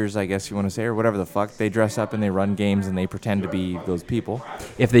actors, I guess you want to say, or whatever the fuck. They dress up and they run games and they pretend to be those people.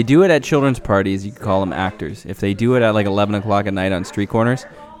 If they do it at children's parties, you can call them actors. If they do it at like 11 o'clock at night on street corners,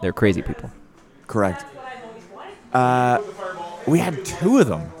 they're crazy people. Correct. We had 2 of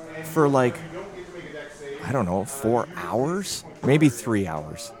them for like, I don't know, 4 hours? Maybe 3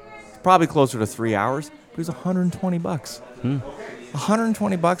 hours. Probably closer to 3 hours. It was $120.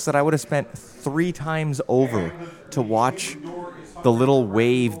 $120 that I would have spent 3 times over to watch the little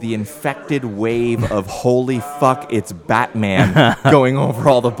wave, the infected wave of holy fuck, it's Batman going over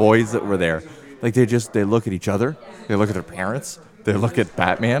all the boys that were there. Like they look at each other, they look at their parents, they look at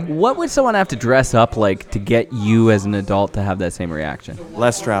Batman. What would someone have to dress up like to get you as an adult to have that same reaction?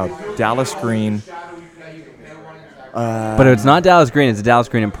 Les Stroud, Dallas Green. But it's not Dallas Green, it's a Dallas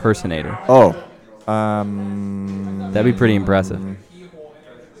Green impersonator. Oh. That'd be pretty impressive.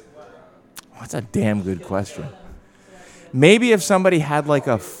 That's a damn good question. Maybe if somebody had like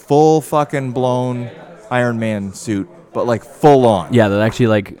a full fucking blown Iron Man suit, but like full on. Yeah, that actually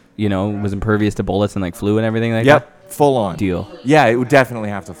like, was impervious to bullets and like flew and everything like that. Yep, full on. Deal. Yeah, it would definitely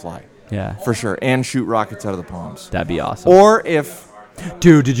have to fly. Yeah. For sure. And shoot rockets out of the palms. That'd be awesome. Or if...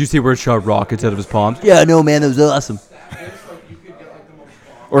 Dude, did you see where it shot rockets out of his palms? Yeah, no, man, that was awesome.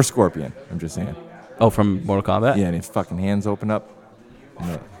 Or Scorpion, I'm just saying. Oh, from Mortal Kombat? Yeah, and his fucking hands open up.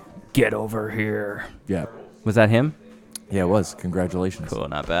 Get over here. Yeah. Was that him? Yeah, it was. Congratulations. Cool,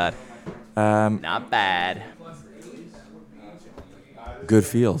 not bad. Not bad. Good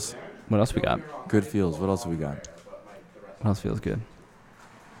feels. What else we got? Good feels. What else have we got? What else feels good?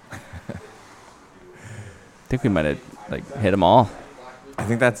 I think we might have hit them all. I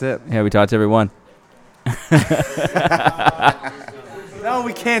think that's it. Yeah, we talked to everyone. No,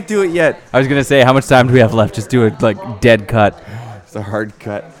 we can't do it yet. I was going to say, how much time do we have left? Just do a dead cut. It's a hard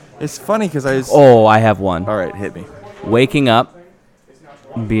cut. It's funny because I was... Oh, I have one. All right, hit me. Waking up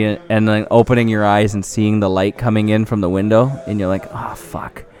and then opening your eyes and seeing the light coming in from the window, and you're like, oh,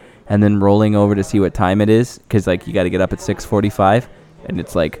 fuck. And then rolling over to see what time it is, because you got to get up at 6:45, and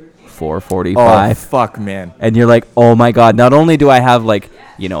it's 4:45. Oh, fuck, man. And you're like, oh, my God, not only do I have,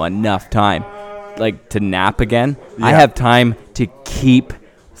 enough time, to nap again, yeah. I have time to keep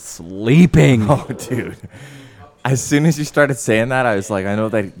sleeping. Oh, dude. As soon as you started saying that, I was like, I know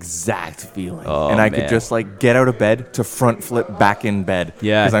that exact feeling. Oh, and I man. could just get out of bed to front flip back in bed.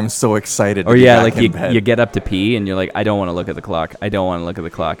 Yeah. Because I'm so excited Or to be back in bed. you get up to pee and you're like, I don't want to look at the clock. I don't want to look at the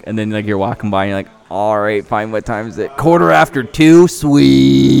clock. And then you're walking by and you're like, all right, fine, what time is it? 2:45,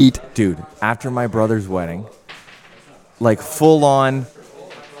 sweet. Dude, after my brother's wedding, full on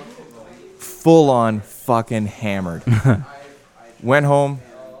fucking hammered. Went home,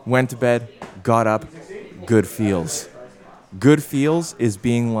 went to bed, got up. Good feels. Good feels is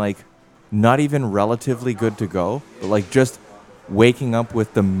being not even relatively good to go, but just waking up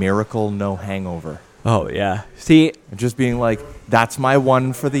with the miracle no hangover. Oh, yeah. See, Just being like, that's my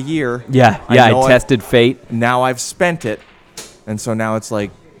one for the year. I know tested fate. Now I've spent it. And so now it's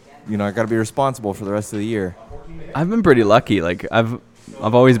like, I got to be responsible for the rest of the year. I've been pretty lucky. Like, I've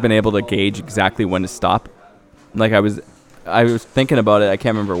always been able to gauge exactly when to stop. Like, I was thinking about it. I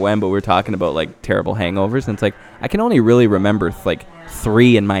can't remember when, but we were talking about, like, terrible hangovers. And it's like, I can only really remember, like,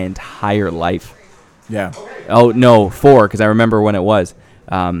 3 in my entire life. Yeah. Oh, no, 4, because I remember when it was.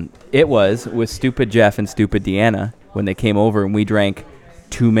 It was with Stupid Jeff and Stupid Deanna when they came over and we drank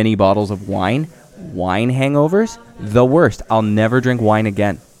too many bottles of wine. Wine hangovers, the worst. I'll never drink wine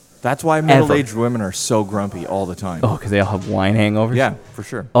again. That's why middle-aged women are so grumpy all the time. Oh, because they all have wine hangovers? Yeah, for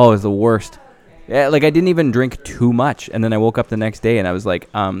sure. Oh, it's the worst. Yeah, like I didn't even drink too much, and then I woke up the next day and I was like,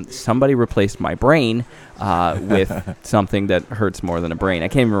 somebody replaced my brain with something that hurts more than a brain. I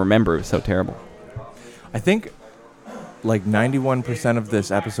can't even remember. It was so terrible. I think like 91% of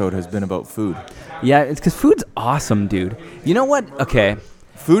this episode has been about food. Yeah, it's because food's awesome, dude. You know what? Okay.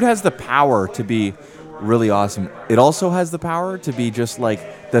 Food has the power to be really awesome. It also has the power to be just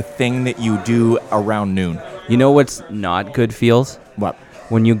like the thing that you do around noon. You know what's not good feels? What?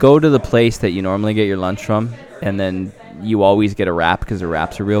 When you go to the place that you normally get your lunch from, and then you always get a wrap because the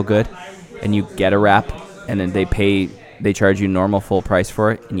wraps are real good, and you get a wrap, and then they charge you normal full price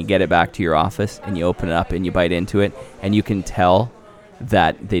for it, and you get it back to your office, and you open it up, and you bite into it, and you can tell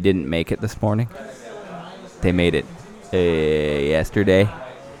that they didn't make it this morning. They made it yesterday.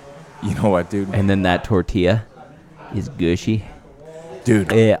 You know what, dude? And then that tortilla is gushy.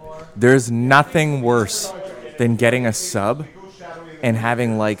 Dude, Yeah. there's nothing worse than getting a sub and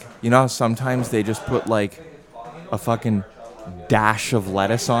having like, how sometimes they just put like a fucking dash of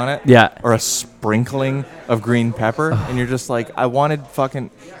lettuce on it? Yeah. Or a sprinkling of green pepper. And you're just like, I wanted fucking...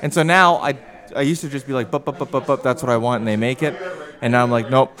 And so now I used to just be like, that's what I want, and they make it. And now I'm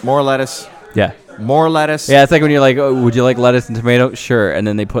like, nope, more lettuce. Yeah. More lettuce. Yeah, it's like when you're like, oh, would you like lettuce and tomato? Sure. And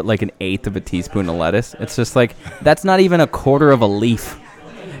then they put like 1/8 of a teaspoon of lettuce. It's just like, that's not even 1/4 of a leaf.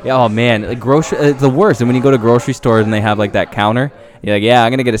 Oh, man. Like it's the worst. And when you go to grocery stores and they have like that counter, you're like, yeah, I'm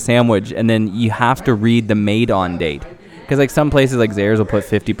going to get a sandwich. And then you have to read the made on date. Because like some places like Zayre's will put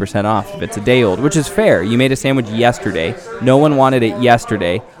 50% off if it's a day old, which is fair. You made a sandwich yesterday. No one wanted it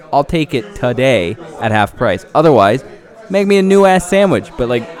yesterday. I'll take it today at half price. Otherwise, make me a new ass sandwich. But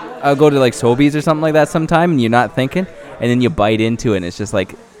like, I'll go to like Sobeys or something like that sometime and you're not thinking. And then you bite into it and it's just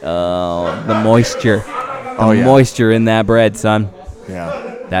like, the moisture. The moisture in that bread, son.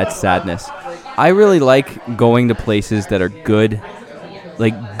 Yeah. That's sadness. I really like going to places that are good,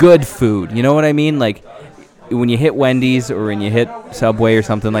 like good food. You know what I mean? Like when you hit Wendy's or when you hit Subway or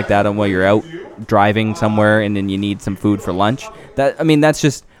something like that, and while you're out driving somewhere and then you need some food for lunch. That's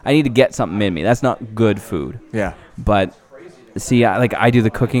just, I need to get something in me. That's not good food. Yeah. But see, I do the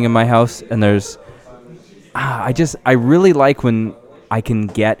cooking in my house, and there's, I really like when I can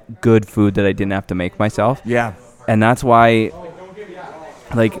get good food that I didn't have to make myself. Yeah. And that's why,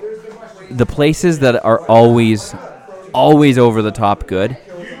 like, the places that are always over the top good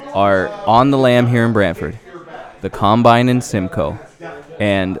are On the Lamb here in Brantford, the Combine in Simcoe,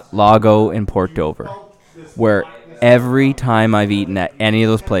 and Lago in Port Dover, where every time I've eaten at any of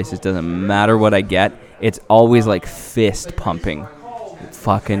those places, doesn't matter what I get, it's always like fist pumping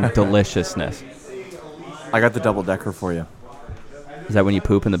fucking deliciousness. I got the double-decker for you. Is that when you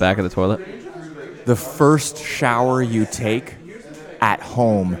poop in the back of the toilet? The first shower you take at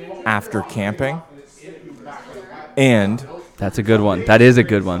home after camping, and That's a good one. That is a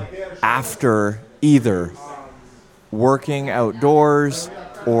good one. after either working outdoors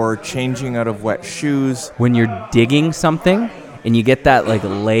or changing out of wet shoes. When you're digging something and you get that like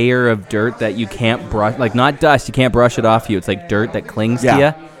layer of dirt that you can't brush, like not dust, you can't brush it off you. It's like dirt that clings to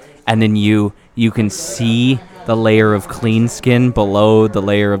you. And then you can see the layer of clean skin below the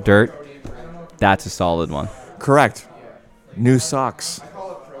layer of dirt. That's a solid one. Correct. New socks.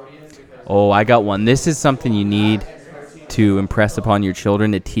 Oh, I got one. This is something you need to impress upon your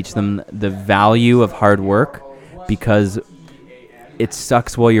children, to teach them the value of hard work, because it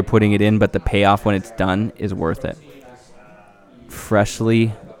sucks while you're putting it in, but the payoff when it's done is worth it.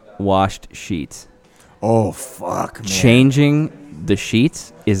 Freshly washed sheets. Oh, fuck, man. Changing the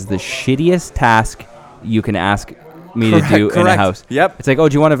sheets is the shittiest task you can ask me to do in a house. Yep. It's like, oh,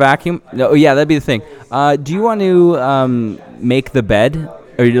 do you want to vacuum? No, yeah, that'd be the thing. Do you want to make the bed?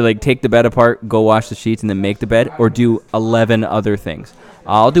 Or you like take the bed apart, go wash the sheets, and then make the bed? Or do 11 other things?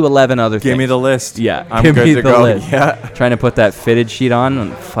 I'll do 11 other things. Give me the list. Yeah, I'm give good me to the go. list. Yeah. Trying to put that fitted sheet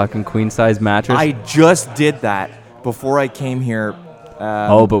on fucking queen-size mattress. I just did that before I came here.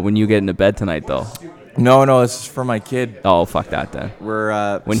 But when you get into bed tonight, though. No, this is for my kid. Oh, fuck that then.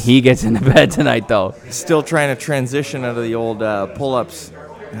 We're When he gets into bed tonight, though. still trying to transition out of the old pull-ups.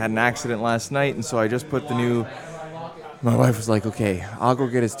 I had an accident last night, and so I just put the new... My wife was like, okay, I'll go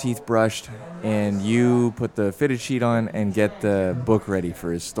get his teeth brushed, and you put the fitted sheet on and get the book ready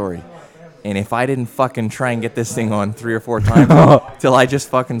for his story. And if I didn't fucking try and get this thing on 3 or 4 times till I just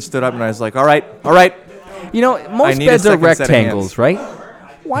fucking stood up and I was like, all right. You know, most need a beds are second set of rectangles, right?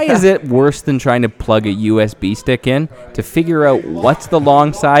 Why is it worse than trying to plug a USB stick in to figure out what's the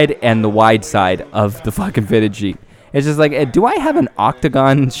long side and the wide side of the fucking fitted sheet? It's just like, do I have an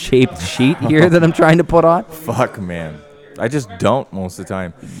octagon-shaped sheet here that I'm trying to put on? Fuck, man. I just don't most of the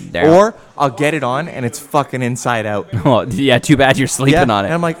time. Damn. Or I'll get it on and it's fucking inside out. Oh, yeah, too bad you're sleeping on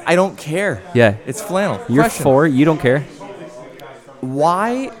And it. I'm like, I don't care. Yeah. It's flannel. You're Question. 4, you don't care.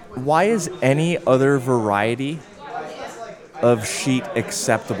 Why is any other variety of sheet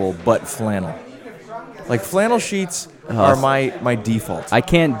acceptable but flannel? Like flannel sheets are my default. I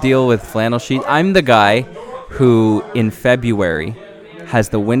can't deal with flannel sheet. I'm the guy who, in February, has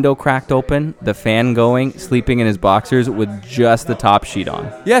the window cracked open, the fan going, sleeping in his boxers with just the top sheet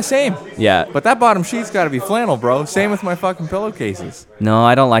on. Yeah, same. Yeah. But that bottom sheet's got to be flannel, bro. Same with my fucking pillowcases. No,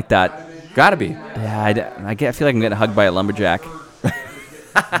 I don't like that. Gotta be. Yeah, I feel like I'm getting hugged by a lumberjack.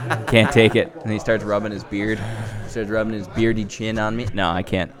 Can't take it. And he starts rubbing his beard. Starts rubbing his beardy chin on me. No, I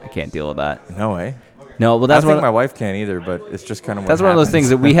can't deal with that. No way. No, well I that's don't think one. my wife can either, but it's just kind of That's one of those things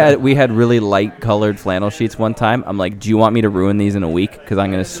that we had really light colored flannel sheets one time. I'm like, do you want me to ruin these in a week? Because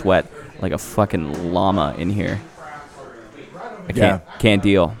I'm gonna sweat like a fucking llama in here. I can't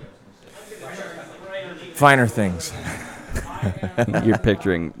deal. Finer things. You're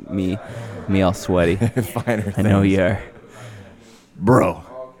picturing me all sweaty. Finer things. I know you are. Bro.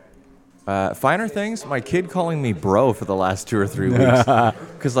 Finer things, my kid calling me bro for the last 2 or 3 weeks.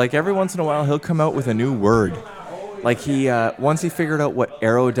 Because, like, every once in a while, he'll come out with a new word. Like, once he figured out what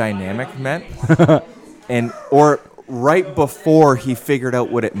aerodynamic meant, or right before he figured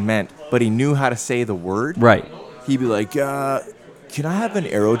out what it meant, but he knew how to say the word. Right. He'd be like, can I have an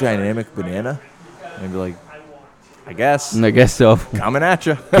aerodynamic banana? And I'd be like, I guess. I guess so. Coming at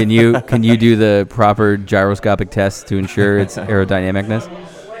you. Can you do the proper gyroscopic test to ensure its aerodynamicness?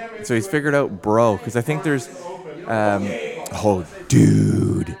 So he's figured out bro, because I think there's,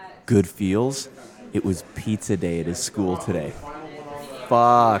 dude, good feels. It was pizza day at his school today.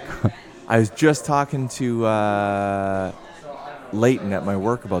 Fuck. I was just talking to Leighton at my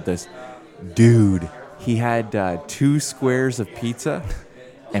work about this. Dude, he had 2 squares of pizza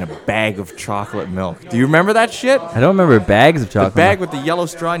and a bag of chocolate milk. Do you remember that shit? I don't remember bags of chocolate. The bag with the yellow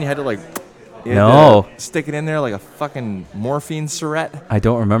straw and you had to, like... No. Stick it in there like a fucking morphine syringe. I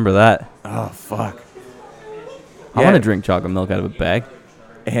don't remember that. Oh, fuck. I want to drink chocolate milk out of a bag.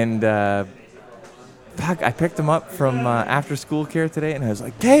 And, fuck, I picked him up from after school care today, and I was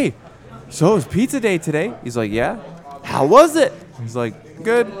like, hey, so it was pizza day today? He's like, yeah. How was it? He's like,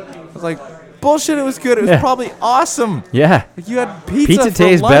 good. I was like, bullshit, it was good. It was probably awesome. Yeah. Like, you had pizza Pizza for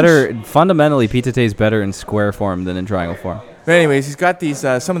tastes lunch. better. Fundamentally, pizza tastes better in square form than in triangle form. But anyways, he's got these,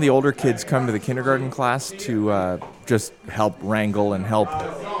 some of the older kids come to the kindergarten class to just help wrangle and help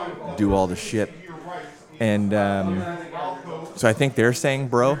do all the shit. And so I think they're saying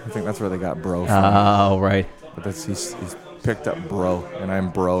bro. I think that's where they got bro from. Oh, right. But he's picked up bro, and I'm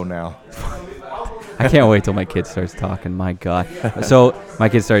bro now. I can't wait till my kid starts talking. My God. So my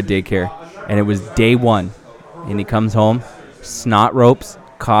kid started daycare, and it was day 1. And he comes home, snot ropes,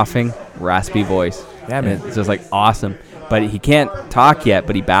 coughing, raspy voice. Yeah, and man. it's just like awesome. But he can't talk yet,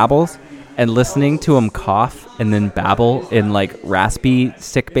 but he babbles. And listening to him cough and then babble in like raspy,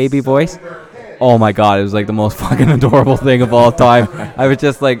 sick baby voice, oh my God, it was like the most fucking adorable thing of all time. I was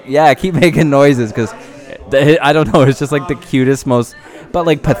just like, yeah, keep making noises because I don't know, it's just like the cutest, most, but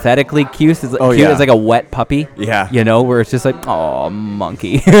like pathetically cute. It's like, cute. Yeah. It's like a wet puppy. Yeah. You know, where it's just like, oh,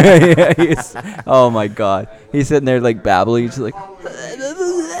 monkey. Oh my God. He's sitting there like babbling. He's just like,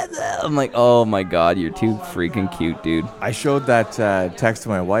 I'm like, oh my God, you're too freaking cute, dude. I showed that text to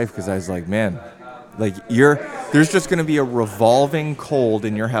my wife because I was like, man, like there's just going to be a revolving cold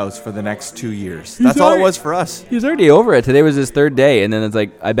in your house for the next 2 years. That's all it was for us. He's already over it. Today was his 3rd day, and then it's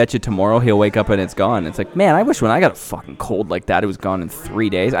like, I bet you tomorrow he'll wake up and it's gone. It's like, man, I wish when I got a fucking cold like that, it was gone in 3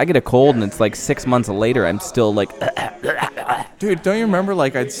 days. I get a cold and it's like 6 months later, I'm still like, Dude, don't you remember,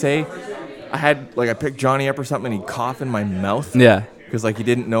 like, I'd say I picked Johnny up or something and he'd cough in my mouth? yeah. Because, like, he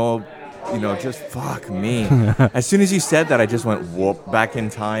didn't know, just fuck me. As soon as you said that, I just went whoop back in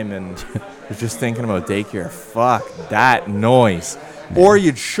time and was just thinking about daycare. Fuck that noise. Or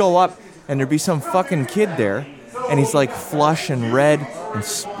you'd show up and there'd be some fucking kid there and he's like flush and red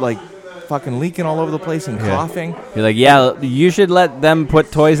and like fucking leaking all over the place and coughing. You're like, yeah, you should let them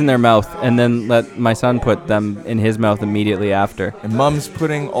put toys in their mouth and then let my son put them in his mouth immediately after. And Mom's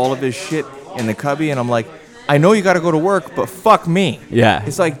putting all of his shit in the cubby, and I'm like, I know you got to go to work, but fuck me. Yeah.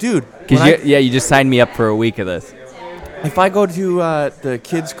 It's like, dude. You just signed me up for a week of this. If I go to the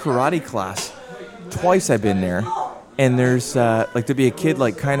kids' karate class, twice I've been there, and there's like to be a kid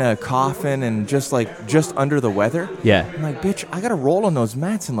like kind of coughing and just under the weather. Yeah. I'm like, bitch, I got to roll on those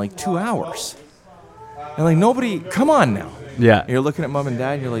mats in like 2 hours. And like, nobody, come on now. Yeah. And you're looking at mom and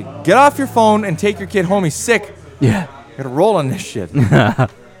dad, and you're like, get off your phone and take your kid home. He's sick. Yeah. Got to roll on this shit.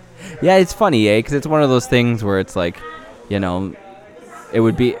 Yeah, it's funny, because it's one of those things where it's like, it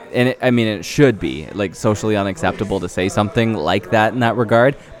would be, and it should be, like, socially unacceptable to say something like that in that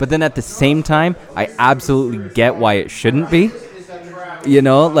regard. But then at the same time, I absolutely get why it shouldn't be.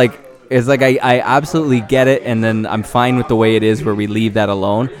 It's like I absolutely get it, and then I'm fine with the way it is where we leave that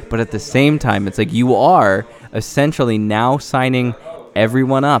alone. But at the same time, it's like you are essentially now signing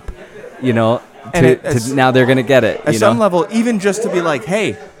everyone up, to now they're going to get it. At some level, even just to be like,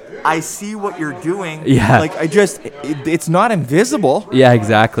 hey, I see what you're doing. Yeah. Like, it's not invisible. Yeah,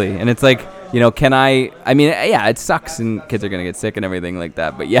 exactly. And it's like, it sucks and kids are going to get sick and everything like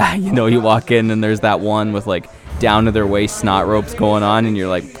that. But yeah, you walk in and there's that one with like down to their waist snot ropes going on, and you're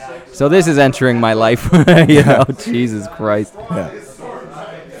like, so this is entering my life. Jesus Christ. Yeah.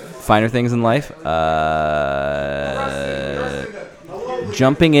 Finer things in life.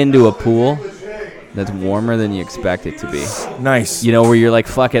 Jumping into a pool that's warmer than you expect it to be. Nice. Where you're like,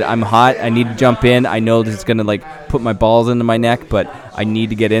 fuck it, I'm hot, I need to jump in. I know this is going to like put my balls into my neck, but I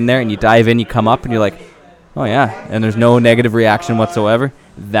need to get in there. And you dive in, you come up, and you're like, oh yeah. And there's no negative reaction whatsoever.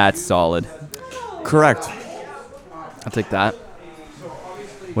 That's solid. Correct. I'll take that.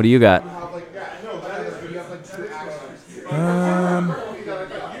 What do you got?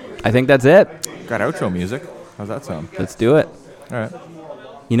 I think that's it. Got outro music. How's that sound? Let's do it. All right.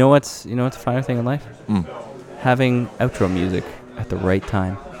 You know what's a finer thing in life? Having outro music at the right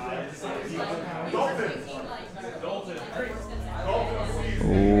time.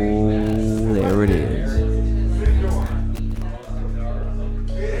 Oh, there it is.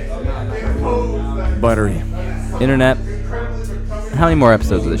 Buttery. Internet. How many more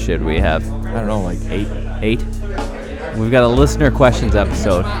episodes of this shit do we have? I don't know, like 8. 8? We've got a listener questions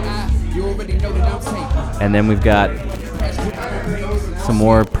episode. And then we've got some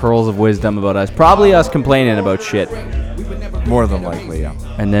more pearls of wisdom about us. Probably us complaining about shit. More than likely, yeah.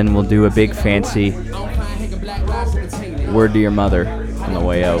 And then we'll do a big fancy word to your mother on the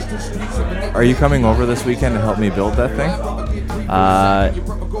way out. Are you coming over this weekend to help me build that thing?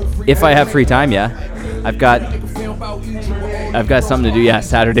 If I have free time, yeah. I've got something to do, yeah,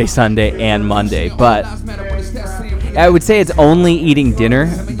 Saturday, Sunday, and Monday. But I would say it's only eating dinner,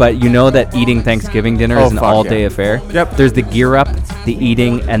 but you know that eating Thanksgiving dinner is an all-day affair. Yep. There's the gear up, the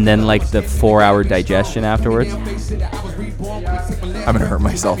eating, and then like the 4-hour digestion afterwards. I'm gonna hurt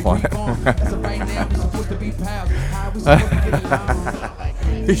myself on it.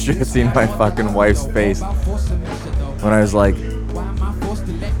 You should have seen my fucking wife's face when I was like,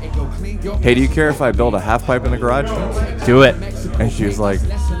 hey, do you care if I build a half pipe in the garage? Do it. And she was like,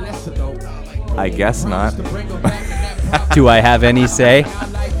 I guess not. Do I have any say?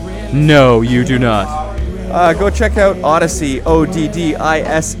 No, you do not. Go check out Odyssey, Oddisee.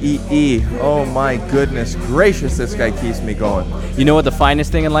 Oh my goodness gracious, this guy keeps me going. You know what the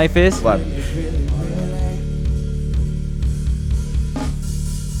finest thing in life is? What?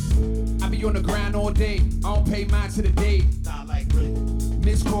 I be on the grind all day. I don't pay mind to the day. Not like really.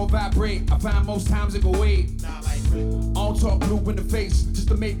 Miss call vibrate. I find most times it go away. Not like really. I don't talk blue in the face just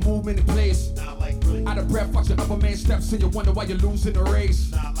to make movement in place. Not like really. Out of breath, watch your upper man steps and you wonder why you're losing the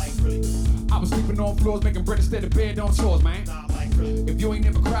race. Not like really. I was sleeping on floors, making bread instead of bed on chores, man. Not like really. If you ain't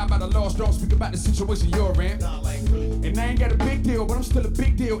never cried about a loss, don't speak about the situation you're in. Not like really. And I ain't got a big deal, but I'm still a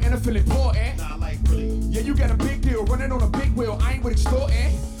big deal, and I feel important. Not like really. Yeah, you got a big deal, running on a big wheel. I ain't with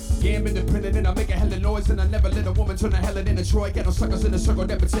extorting. Yeah, I'm independent and I make a hella noise, and I never let a woman turn a hella in Detroit. Got no suckers in the circle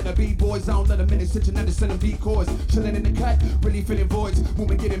that pretend to be boys. I don't let them in attention, understand them decoys. Chilling in the cut, really feeling voids.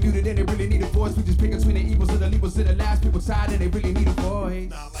 Women getting muted and they really need a voice. We just pick between the evils and the levels and the last people tired and they really need a voice.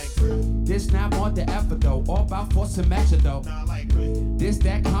 Not like this not on the effort though, all about force and measure though. Not like this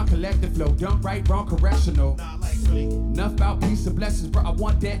that con collective flow, done right, wrong, correctional. Not like enough about peace and blessings, bro. I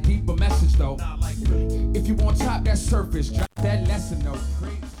want that deeper message though. Not like if you want top that surface, drop that lesson though.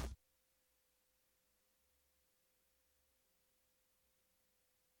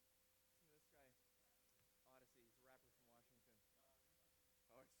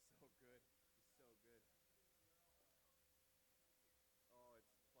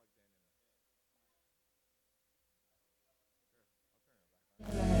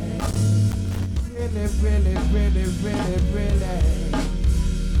 really, really, really, really,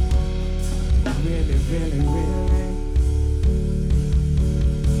 really, really, really.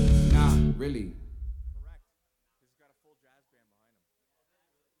 Nah, really. Correct. He's got a full jazz band behind him.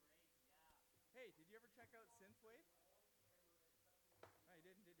 Hey, did you ever check out Synthwave? No,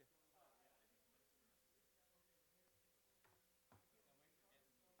 you didn't, did you?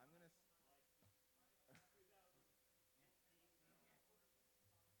 I'm gonna.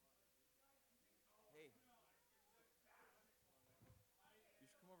 Hey, you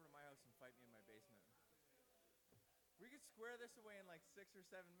should come over to my house and fight me in my basement. We could square this away in like 6 or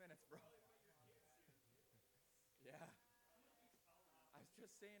 7 minutes, bro. Yeah. I was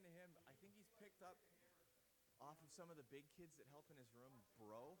just saying to him, I think he's picked up off of some of the big kids that help in his room,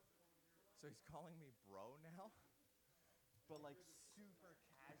 bro. So he's calling me bro now, but like super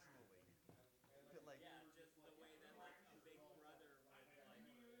casually. Like, yeah, just the way that like a big brother would like.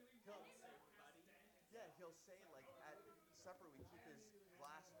 He'll say, buddy. Yeah, he'll say like at supper we keep his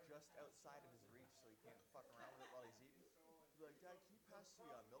glass just outside of his reach so he can't fuck around with it while he's eating. He'll be like, Dad, can you pass the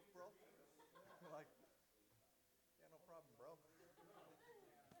milk, bro?